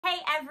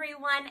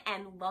everyone,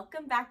 and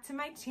welcome back to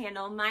my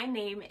channel. My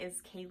name is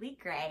Kaley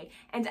Gray,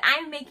 and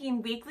I'm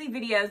making weekly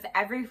videos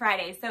every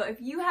Friday. So if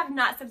you have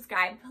not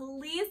subscribed,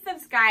 please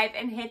subscribe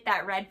and hit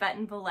that red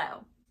button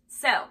below.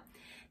 So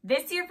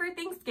this year for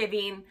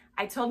Thanksgiving,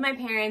 I told my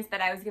parents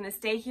that I was going to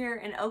stay here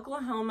in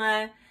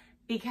Oklahoma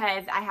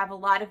because I have a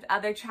lot of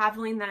other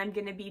traveling that I'm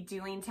going to be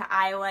doing to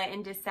Iowa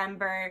in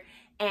December,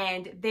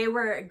 and they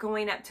were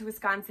going up to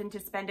Wisconsin to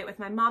spend it with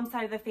my mom's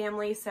side of the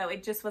family, so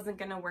it just wasn't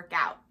going to work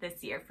out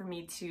this year for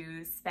me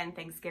to spend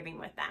Thanksgiving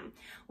with them,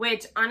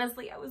 which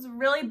honestly I was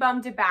really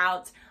bummed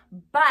about.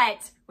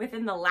 But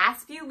within the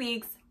last few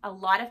weeks, a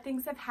lot of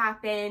things have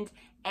happened,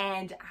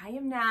 and I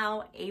am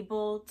now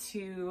able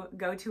to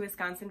go to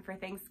Wisconsin for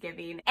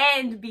Thanksgiving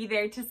and be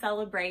there to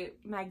celebrate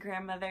my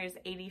grandmother's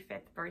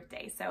 85th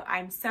birthday. So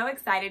I'm so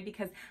excited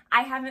because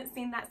I haven't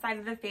seen that side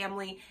of the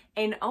family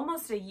in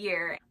almost a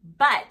year.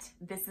 But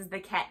this is the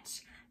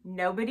catch.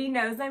 Nobody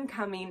knows I'm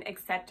coming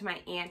except my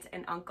aunt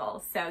and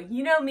uncle. So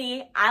you know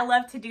me, I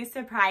love to do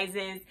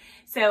surprises.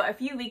 So a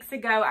few weeks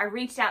ago, I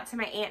reached out to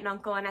my aunt and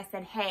uncle and I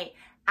said, hey,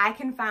 I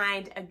can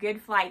find a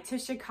good flight to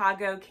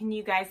Chicago. Can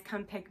you guys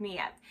come pick me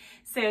up?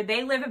 So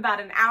they live about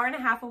an hour and a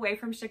half away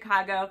from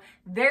Chicago.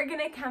 They're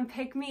gonna come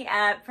pick me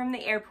up from the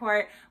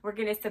airport. We're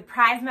gonna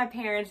surprise my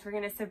parents. We're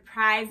gonna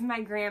surprise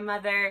my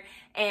grandmother,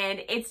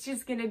 and it's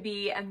just gonna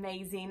be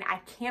amazing.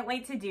 I can't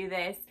wait to do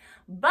this.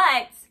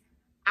 But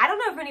I don't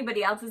know if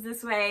anybody else is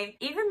this way.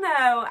 Even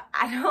though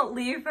I don't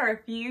leave for a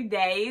few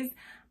days,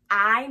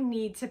 I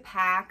need to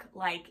pack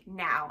like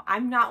now.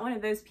 I'm not one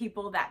of those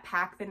people that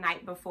pack the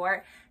night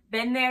before.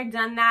 Been there,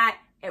 done that.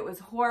 It was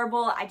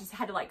horrible. I just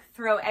had to like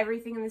throw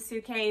everything in the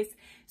suitcase.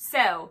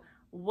 So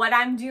what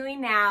I'm doing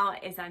now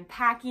is I'm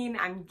packing,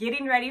 I'm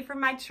getting ready for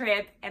my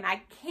trip, and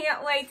I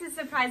can't wait to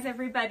surprise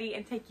everybody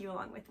and take you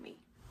along with me.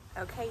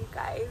 Okay, you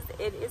guys,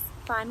 it is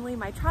finally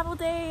my travel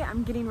day.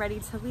 I'm getting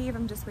ready to leave.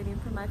 I'm just waiting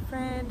for my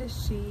friend.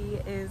 She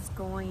is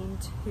going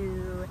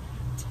to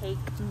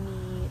take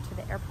me to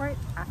the airport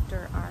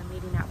after our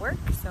meeting at work.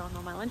 So I'm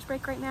on my lunch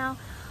break right now.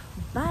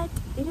 But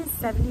it is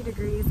 70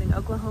 degrees in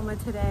Oklahoma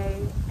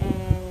today,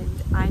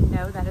 and I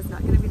know that is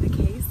not going to be the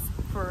case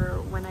for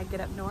when I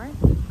get up north,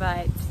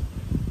 but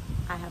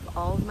I have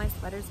all of my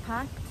sweaters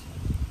packed,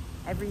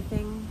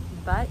 everything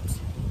but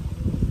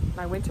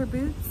my winter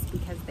boots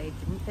because they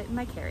didn't fit in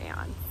my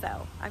carry-on.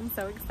 So I'm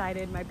so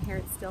excited. My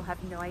parents still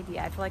have no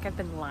idea. I feel like I've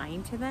been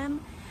lying to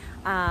them,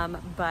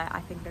 but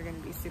I think they're going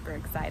to be super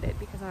excited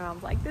because my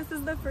mom's like, this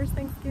is the first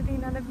Thanksgiving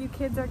none of you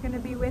kids are going to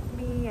be with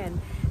me, and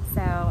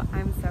so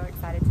I'm so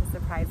excited to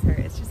surprise her.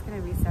 It's just going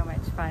to be so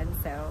much fun.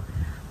 So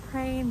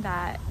praying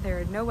that there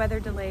are no weather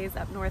delays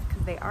up north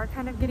because they are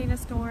kind of getting a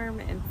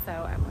storm, and so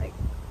I'm like,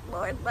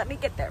 Lord, let me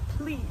get there,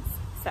 please.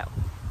 So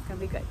it's going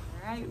to be good.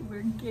 All right,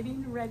 we're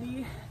getting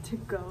ready to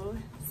go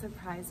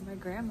surprise my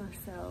grandma.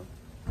 So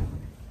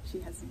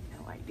she has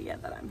no idea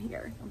that I'm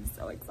here. I'm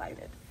so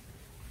excited.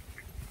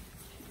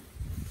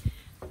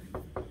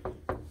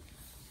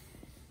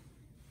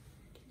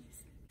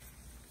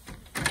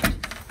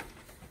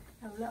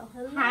 Hello,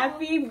 hello.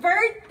 Happy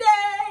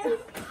birthday!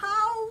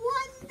 How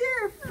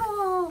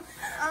wonderful!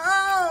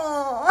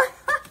 Oh!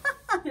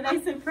 Did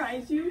I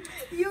surprise you?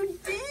 You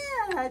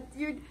did!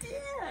 You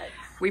did!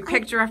 We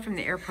picked her up from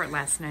the airport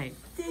last night.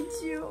 Did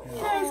you?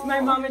 Yes, my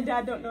mom and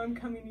dad don't know I'm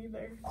coming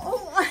either.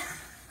 Oh!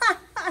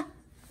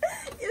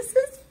 This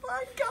is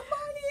fun. Come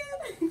on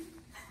in.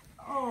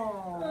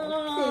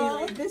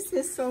 Oh, Kaley, this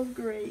is so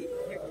great.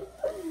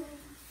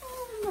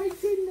 Oh my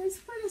goodness!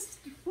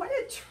 What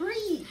a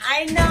treat!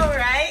 I know,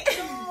 right?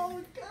 Oh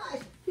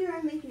gosh! Here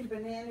I'm making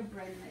banana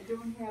bread, and I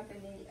don't have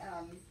any.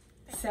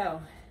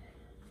 So,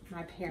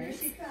 my parents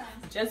Here she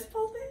comes. just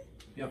pulled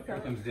in. Yep, here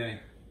comes Danny.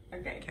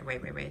 Okay. Okay,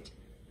 wait.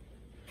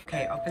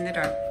 Okay, open the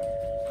door.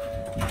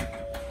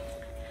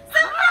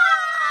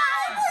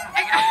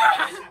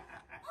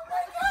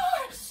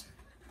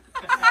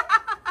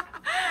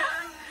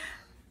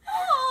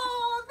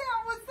 Oh, that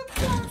was the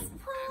best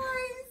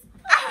prize!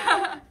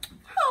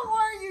 How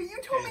are you? You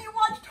told me you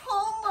watched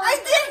Hallmark. I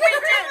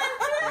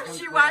did.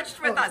 She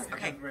watched with us.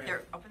 Okay,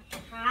 here, open.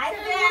 Hi,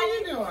 Hey, how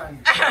you doing?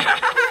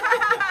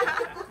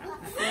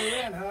 Flew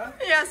in, huh?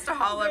 He has to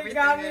haul You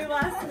everything got me in.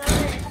 last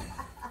night.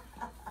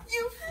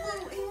 You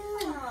flew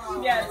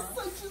in. Yes.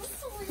 Such a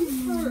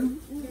sweetheart.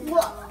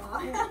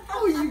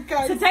 Oh, you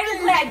guys. So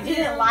technically, I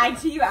didn't lie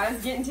to you. I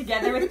was getting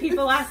together with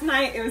people last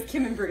night. It was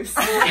Kim and Bruce.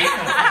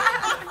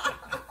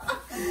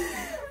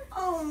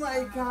 Oh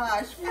my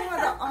gosh, what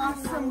an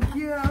awesome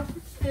gift.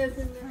 Isn't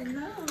it? I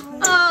know.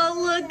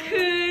 Oh, look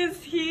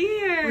who's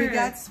here. We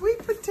got sweet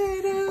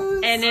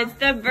potatoes. And it's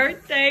the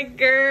birthday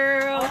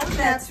girl. Oh,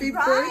 happy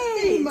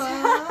birthday,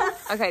 Mom.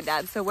 Okay,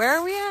 Dad, so where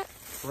are we at?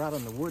 We're out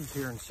in the woods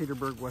here in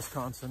Cedarburg,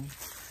 Wisconsin.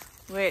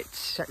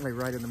 Which, Technically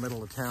right in the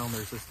middle of town.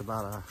 There's just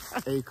about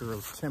an acre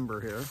of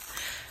timber here.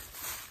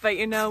 but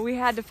you know, we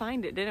had to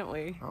find it, didn't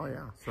we? Oh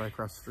yeah, it's right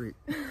across the street.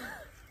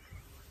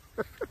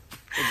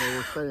 they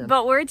were saying.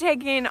 But we're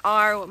taking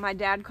our, what my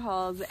dad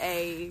calls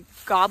a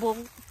gobble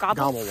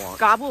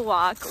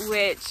walk,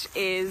 which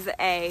is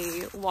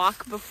a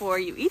walk before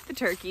you eat the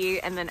turkey,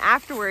 and then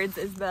afterwards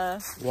is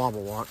the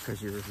wobble walk,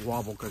 because you're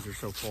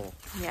so full.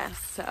 Yes,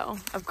 so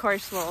of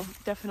course we'll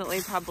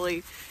definitely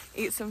probably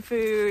eat some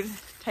food,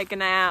 take a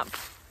nap,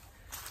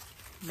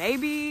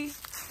 maybe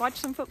watch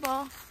some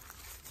football.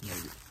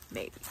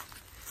 Maybe.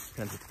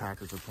 Depends if the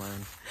Packers are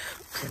playing,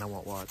 and I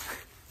won't watch.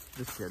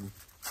 Just kidding.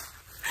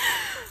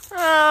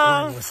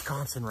 Oh. We're in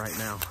Wisconsin right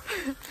now.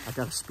 I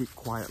gotta speak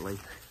quietly.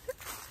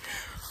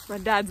 My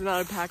dad's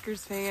not a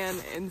Packers fan,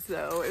 and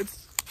so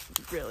it's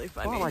really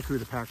funny. Well, I like who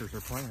the Packers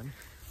are playing.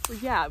 Well,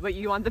 yeah, but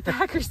you want the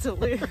Packers to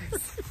lose.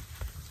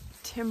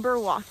 Timber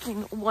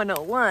walking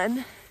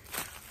 101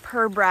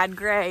 per Brad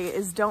Gray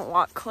is don't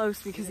walk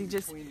close, because he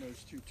just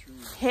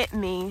hit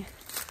me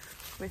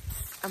with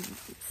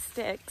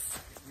sticks.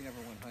 We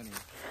never went hunting.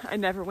 I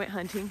never went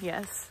hunting.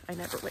 Yes, I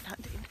never went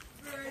hunting.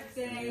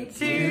 Birthday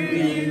to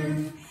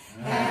you.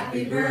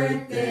 Happy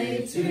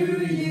birthday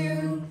to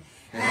you.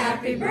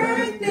 Happy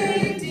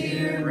birthday,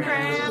 dear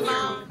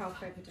Grandma.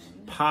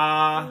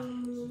 Pokeball?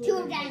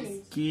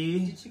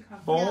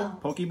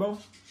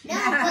 No,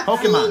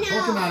 Pokemon.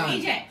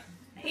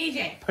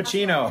 EJ.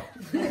 Pacino.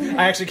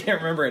 I actually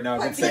can't remember it now.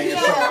 I've been saying it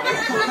so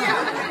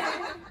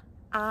long.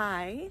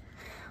 I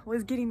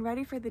was getting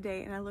ready for the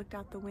day and I looked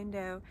out the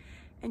window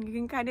and you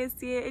can kind of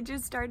see it. It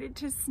just started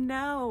to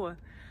snow.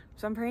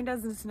 So I'm praying it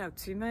doesn't snow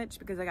too much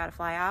because I got to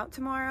fly out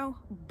tomorrow,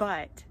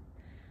 but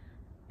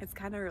it's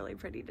kind of really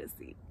pretty to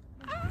see.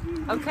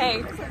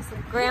 Okay,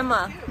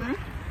 Grandma,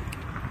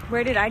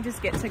 where did I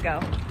just get to go?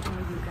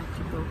 Oh, you got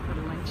to go for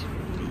lunch.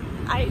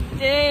 I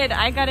did.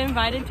 I got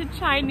invited to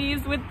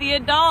Chinese with the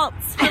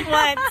adults for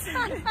once.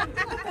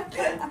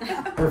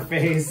 Her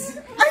face.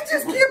 I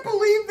just can't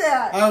believe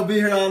that. I'll be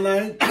here all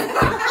night. Tell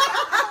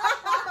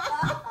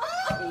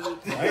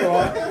you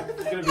what,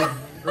 it's gonna be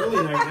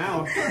early night now.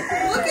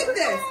 Look at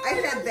this. I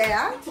had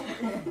that.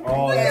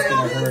 Oh, that's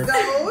gonna And hurt.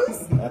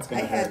 those. That's I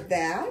gonna had hurt.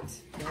 that.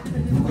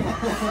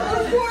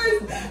 Of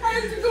course, I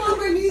have to go on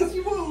my knees.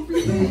 You won't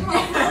believe how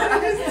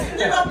hard it is to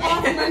get up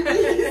off my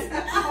knees.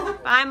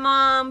 Bye,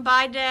 Mom.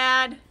 Bye,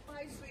 Dad.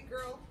 Bye, sweet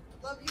girl.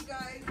 Love you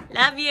guys.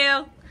 Love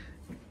you.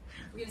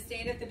 We're gonna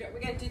stand at the door. We're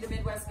gonna do the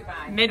Midwest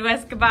goodbye.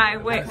 Midwest goodbye.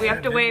 Wait, we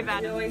have to wave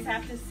at them. We always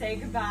have to say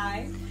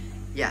goodbye.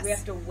 Yes. We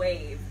have to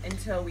wave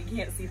until we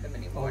can't see them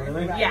anymore. Oh,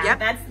 really? Yeah, Yep.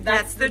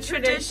 that's the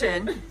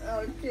tradition.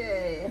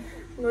 Okay.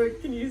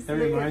 Look, can you see? That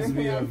reminds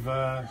me of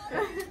Love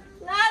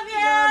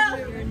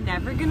you. You're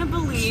never gonna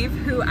believe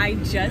who I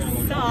just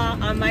saw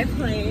on my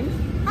plane.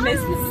 Miss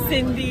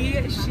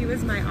Cindy. She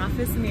was my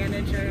office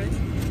manager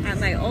at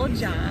my old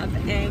job,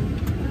 and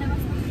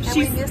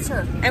we miss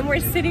her. And we're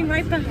sitting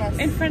right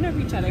in front of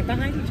each other,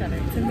 behind each other.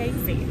 It's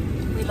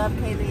amazing. We love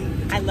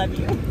Kaley. I love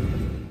you.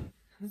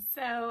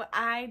 So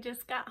I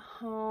just got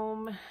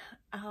home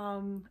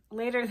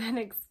later than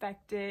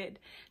expected.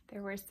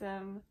 There were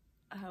some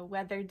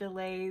weather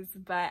delays,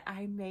 but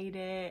I made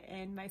it,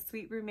 and my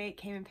sweet roommate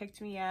came and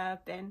picked me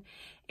up, and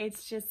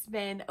it's just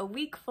been a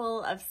week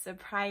full of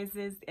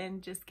surprises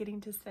and just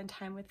getting to spend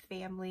time with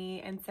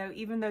family. And so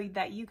even though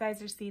that you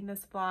guys are seeing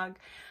this vlog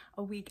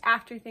a week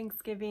after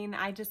Thanksgiving,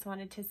 I just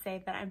wanted to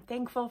say that I'm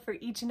thankful for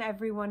each and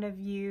every one of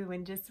you,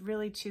 and just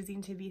really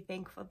choosing to be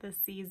thankful this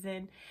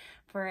season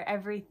for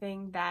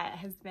everything that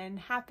has been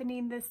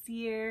happening this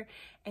year.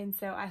 And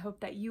so I hope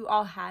that you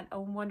all had a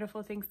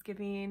wonderful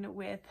Thanksgiving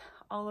with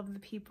all of the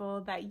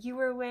people that you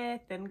were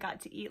with and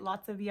got to eat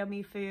lots of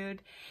yummy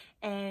food.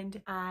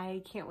 And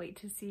I can't wait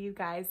to see you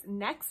guys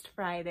next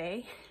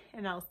Friday,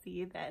 and I'll see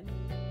you then.